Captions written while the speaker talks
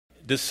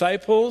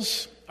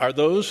Disciples are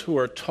those who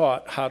are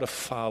taught how to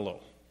follow.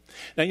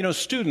 Now,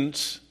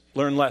 students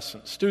learn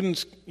lessons.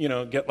 Students,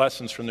 get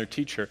lessons from their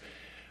teacher.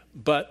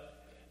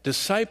 But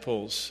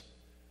disciples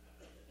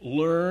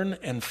learn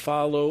and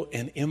follow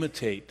and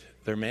imitate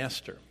their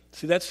master.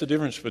 See, that's the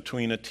difference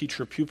between a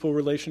teacher-pupil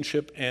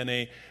relationship and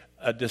a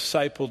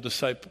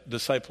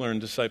discipler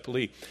and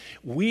disciplee.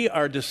 We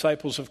are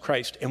disciples of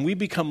Christ, and we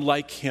become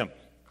like him.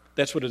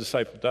 That's what a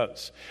disciple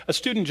does. A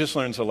student just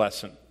learns a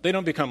lesson. They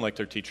don't become like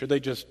their teacher. They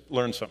just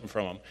learn something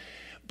from them.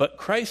 But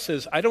Christ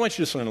says, I don't want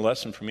you to just learn a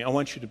lesson from me. I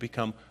want you to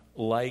become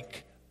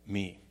like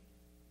me.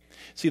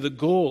 See, the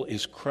goal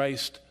is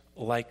Christ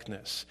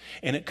likeness,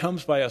 and it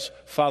comes by us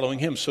following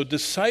him. So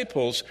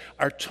disciples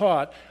are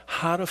taught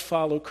how to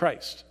follow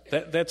Christ.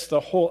 That's the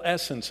whole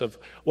essence of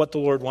what the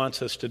Lord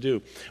wants us to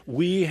do.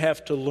 We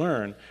have to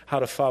learn how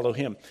to follow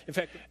him. In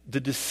fact, the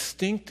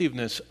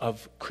distinctiveness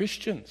of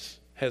Christians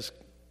has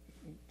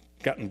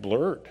gotten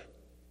blurred.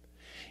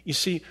 You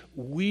see,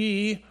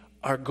 we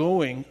are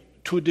going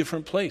to a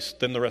different place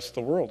than the rest of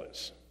the world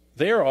is.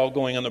 They're all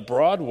going on the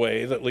broad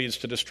way that leads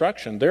to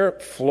destruction. They're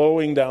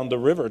flowing down the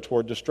river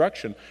toward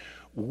destruction.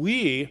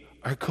 We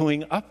are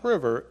going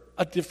upriver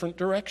a different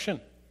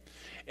direction.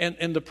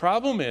 And the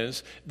problem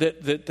is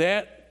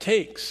that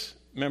takes,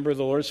 remember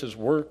the Lord says,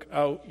 work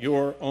out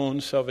your own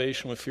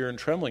salvation with fear and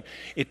trembling.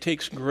 It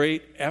takes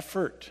great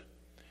effort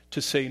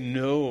to say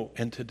no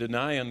and to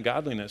deny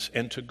ungodliness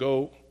and to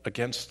go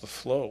against the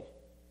flow.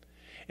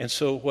 And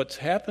so what's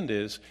happened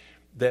is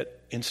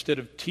that instead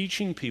of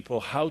teaching people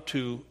how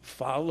to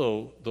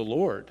follow the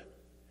Lord,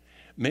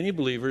 many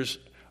believers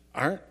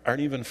aren't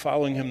even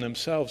following him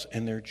themselves,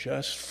 and they're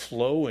just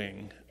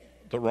flowing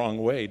the wrong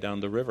way down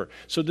the river.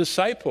 So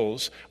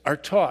disciples are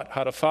taught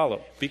how to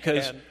follow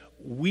because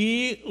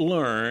we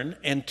learn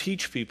and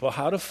teach people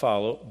how to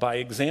follow by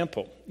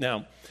example.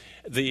 Now,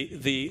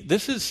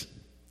 this is,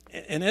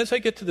 and as I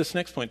get to this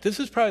next point, this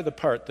is probably the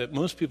part that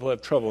most people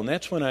have trouble, and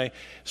that's when I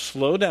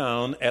slow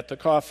down at the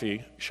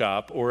coffee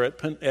shop or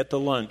at the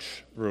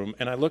lunch room,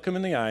 and I look them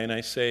in the eye and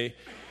I say,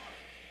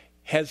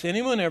 has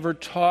anyone ever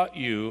taught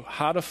you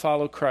how to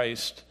follow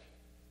Christ,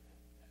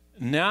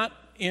 not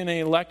in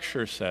a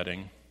lecture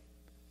setting,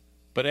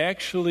 but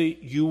actually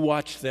you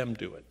watch them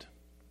do it?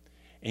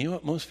 And you know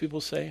what most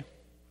people say?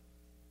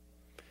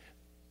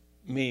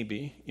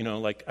 Maybe,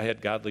 like I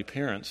had godly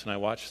parents and I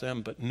watched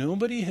them, but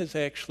nobody has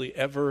actually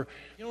ever,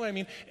 you know what I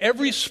mean?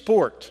 Every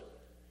sport,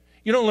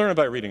 you don't learn it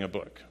by reading a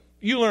book.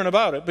 You learn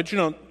about it, but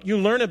you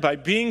learn it by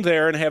being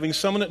there and having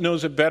someone that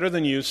knows it better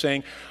than you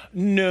saying,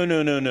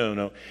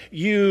 no.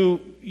 You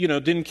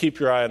didn't keep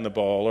your eye on the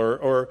ball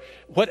or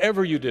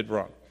whatever you did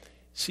wrong.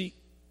 See,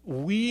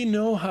 we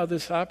know how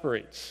this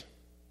operates,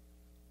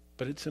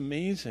 but it's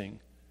amazing.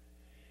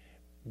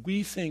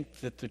 We think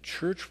that the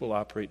church will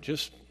operate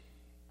just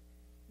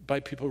by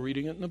people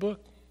reading it in the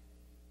book.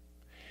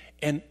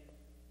 And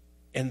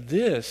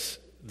this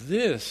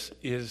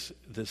is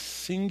the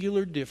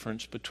singular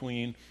difference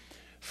between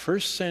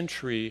first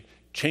century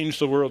change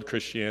the world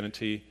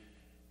Christianity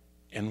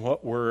and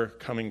what we're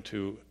coming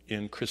to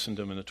in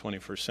Christendom in the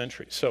 21st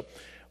century. So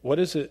what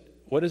does it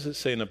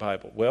say in the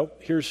Bible? Well,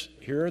 here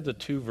are the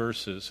two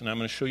verses, and I'm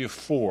going to show you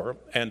four,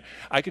 and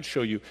I could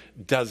show you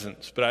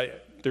dozens,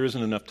 but there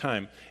isn't enough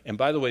time. And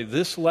by the way,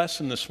 this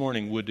lesson this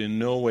morning would in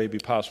no way be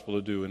possible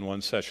to do in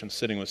one session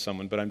sitting with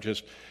someone, but I'm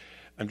just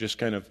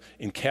kind of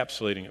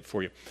encapsulating it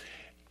for you.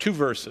 Two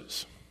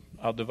verses.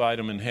 I'll divide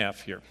them in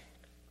half here.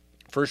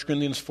 1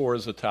 Corinthians 4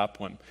 is the top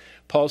one.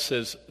 Paul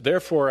says,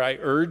 therefore I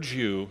urge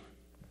you.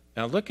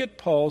 Now look at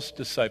Paul's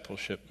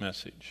discipleship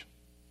message.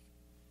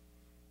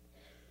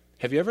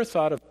 Have you ever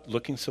thought of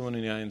looking someone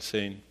in the eye and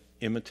saying,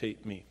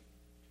 imitate me?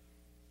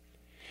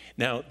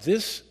 Now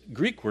this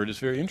Greek word is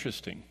very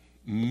interesting.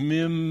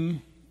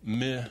 Mimetes.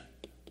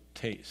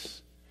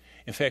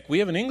 In fact, we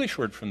have an English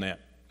word from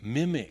that,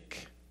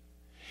 mimic.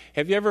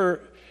 Have you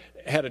ever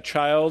had a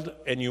child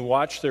and you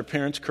watch their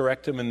parents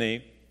correct them and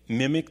they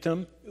mimicked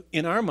them?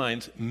 In our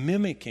minds,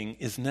 mimicking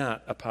is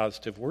not a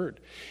positive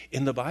word.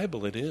 In the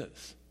Bible, it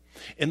is.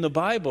 In the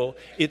Bible,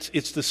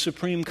 it's the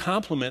supreme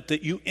compliment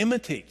that you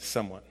imitate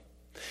someone.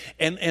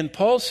 And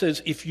Paul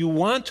says, if you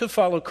want to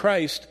follow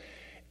Christ,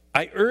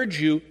 I urge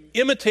you,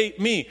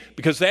 imitate me,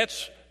 because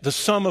that's the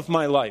sum of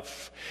my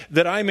life,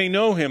 that I may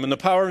know him and the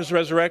power of his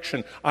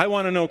resurrection. I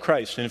want to know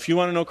Christ, and if you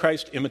want to know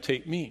Christ,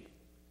 imitate me.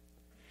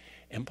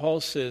 And Paul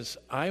says,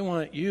 I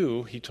want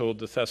you, he told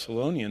the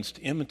Thessalonians,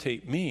 to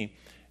imitate me,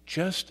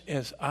 just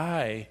as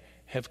I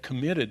have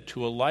committed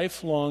to a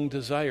lifelong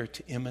desire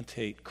to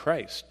imitate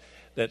Christ.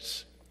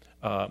 That's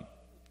I'm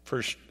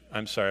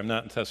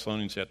not in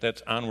Thessalonians yet.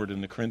 That's onward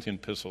in the Corinthian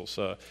epistles,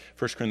 1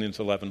 Corinthians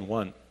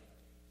 11:1.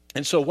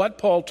 And so what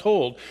Paul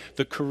told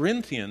the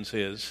Corinthians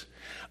is,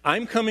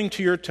 I'm coming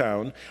to your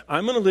town.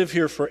 I'm going to live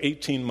here for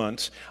 18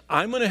 months.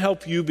 I'm going to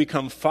help you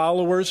become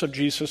followers of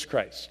Jesus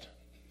Christ.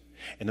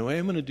 And the way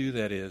I'm going to do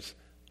that is,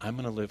 I'm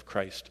going to live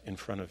Christ in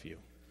front of you.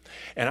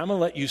 And I'm going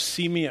to let you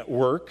see me at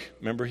work.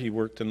 Remember, he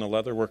worked in the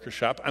leather worker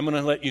shop. I'm going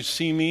to let you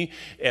see me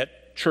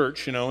at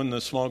church, in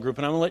the small group,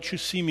 and I'm going to let you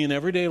see me in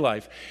everyday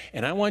life.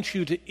 And I want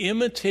you to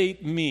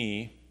imitate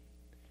me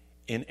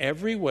in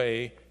every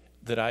way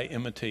that I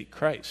imitate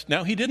Christ.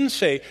 Now, he didn't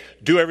say,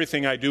 do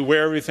everything I do,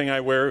 wear everything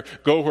I wear,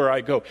 go where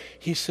I go.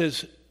 He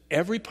says,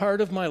 every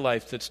part of my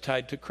life that's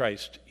tied to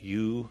Christ,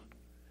 you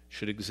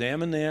should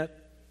examine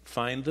that,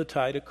 find the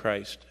tie to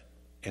Christ,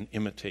 and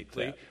imitate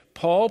that.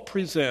 Paul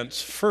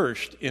presents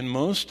first in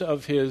most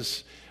of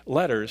his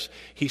letters,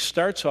 he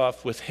starts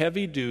off with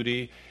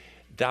heavy-duty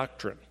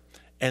doctrine.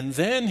 And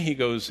then he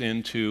goes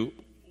into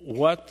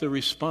what the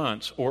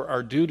response or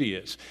our duty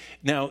is.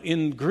 Now,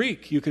 in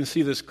Greek, you can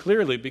see this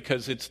clearly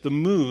because it's the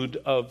mood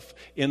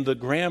in the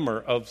grammar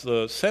of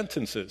the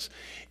sentences.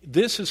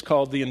 This is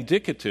called the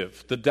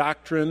indicative, the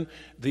doctrine,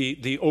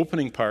 the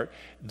opening part.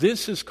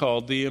 This is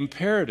called the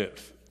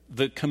imperative,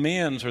 the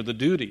commands or the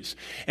duties.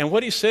 And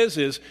what he says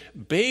is,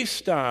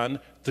 based on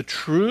the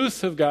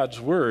truth of God's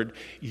word,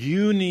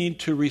 you need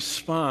to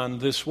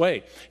respond this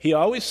way. He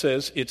always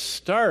says it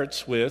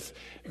starts with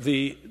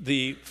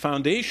the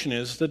foundation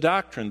is the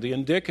doctrine, the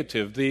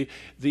indicative,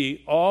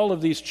 the all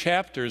of these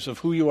chapters of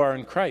who you are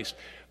in Christ.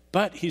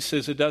 But he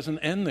says it doesn't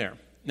end there.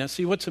 Now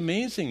see, what's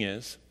amazing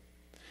is,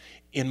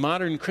 in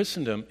modern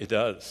Christendom, it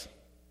does.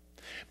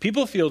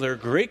 People feel they're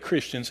great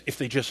Christians if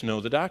they just know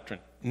the doctrine.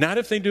 Not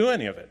if they do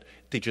any of it.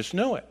 They just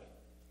know it.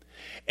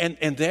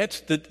 And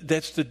that's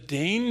the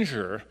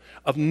danger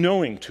of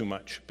knowing too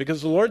much.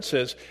 Because the Lord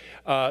says,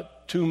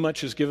 too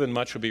much is given,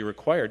 much will be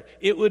required.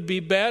 It would be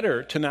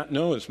better to not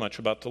know as much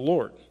about the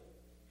Lord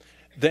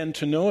than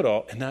to know it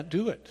all and not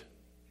do it.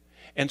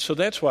 And so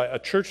that's why a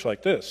church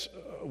like this,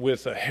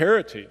 with a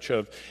heritage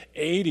of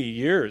 80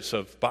 years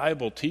of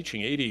Bible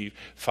teaching,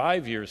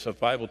 85 years of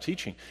Bible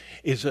teaching,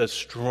 is a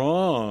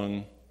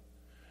strong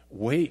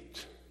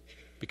weight.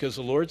 Because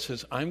the Lord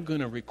says, I'm going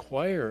to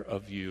require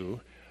of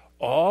you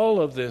all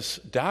of this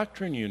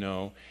doctrine you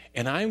know,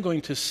 and I'm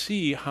going to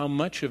see how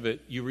much of it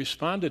you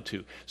responded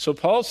to. So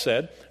Paul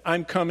said,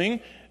 I'm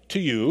coming to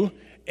you,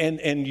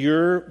 and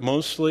you're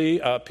mostly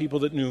people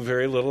that knew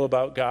very little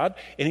about God.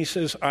 And he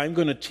says, I'm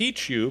going to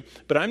teach you,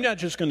 but I'm not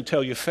just going to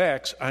tell you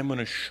facts. I'm going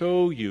to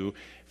show you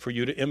for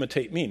you to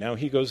imitate me. Now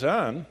he goes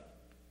on,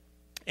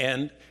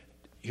 and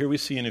here we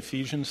see in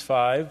Ephesians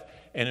 5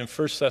 and in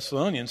 1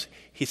 Thessalonians,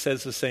 he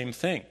says the same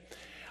thing.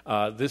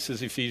 This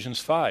is Ephesians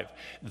 5.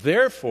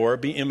 Therefore,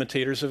 be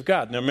imitators of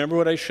God. Now, remember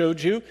what I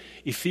showed you?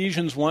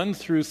 Ephesians 1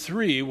 through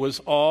 3 was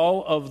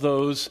all of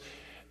those,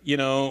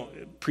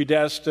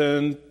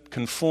 predestined,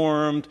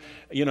 conformed,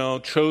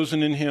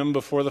 chosen in him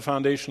before the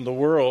foundation of the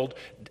world,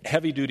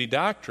 heavy-duty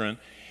doctrine.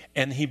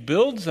 And he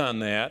builds on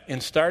that,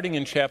 and starting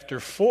in chapter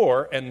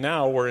 4, and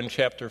now we're in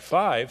chapter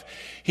 5,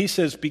 he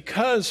says,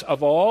 because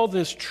of all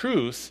this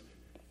truth,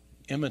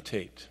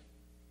 imitate.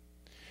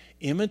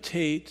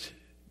 Imitate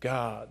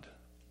God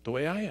the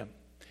way I am.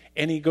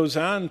 And he goes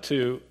on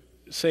to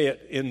say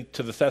it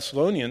to the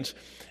Thessalonians,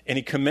 and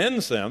he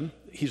commends them.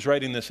 He's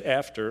writing this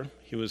after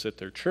he was at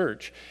their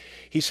church.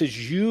 He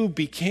says, you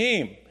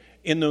became,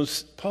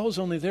 Paul's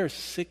only there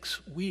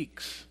 6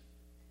 weeks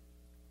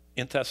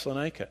in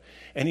Thessalonica.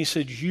 And he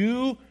said,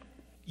 you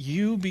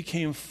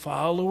became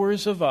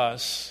followers of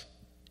us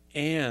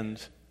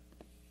and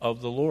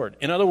of the Lord.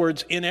 In other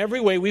words, in every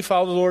way we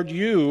follow the Lord,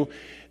 you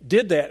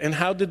did that. And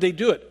how did they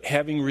do it?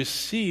 Having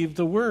received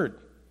the word.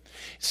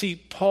 See,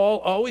 Paul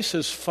always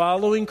says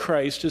following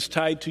Christ is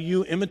tied to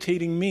you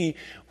imitating me,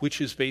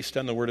 which is based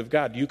on the Word of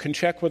God. You can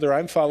check whether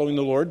I'm following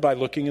the Lord by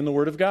looking in the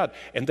Word of God.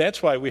 And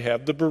that's why we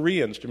have the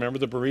Bereans. Do you remember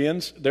the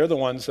Bereans? They're the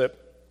ones that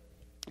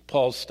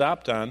Paul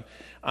stopped on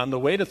the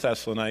way to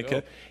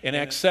Thessalonica. In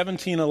Acts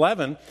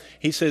 17:11,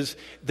 he says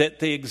that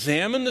they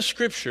examined the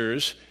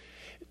Scriptures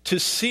to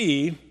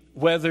see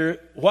whether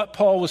what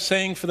Paul was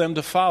saying for them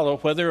to follow,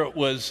 whether it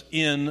was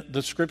in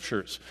the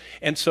Scriptures.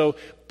 And so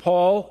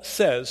Paul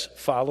says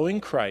following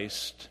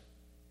Christ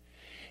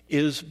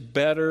is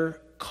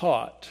better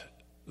caught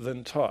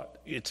than taught.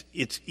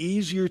 It's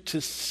easier to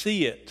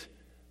see it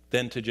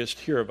than to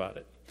just hear about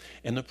it.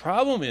 And the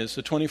problem is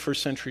the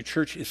 21st century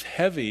church is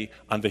heavy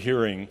on the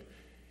hearing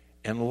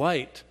and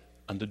light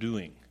on the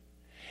doing.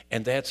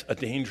 And that's a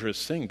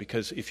dangerous thing,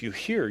 because if you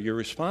hear, you're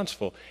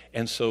responsible.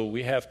 And so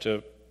we have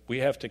to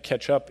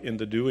catch up in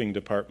the doing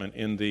department,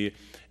 in the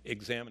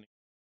examining.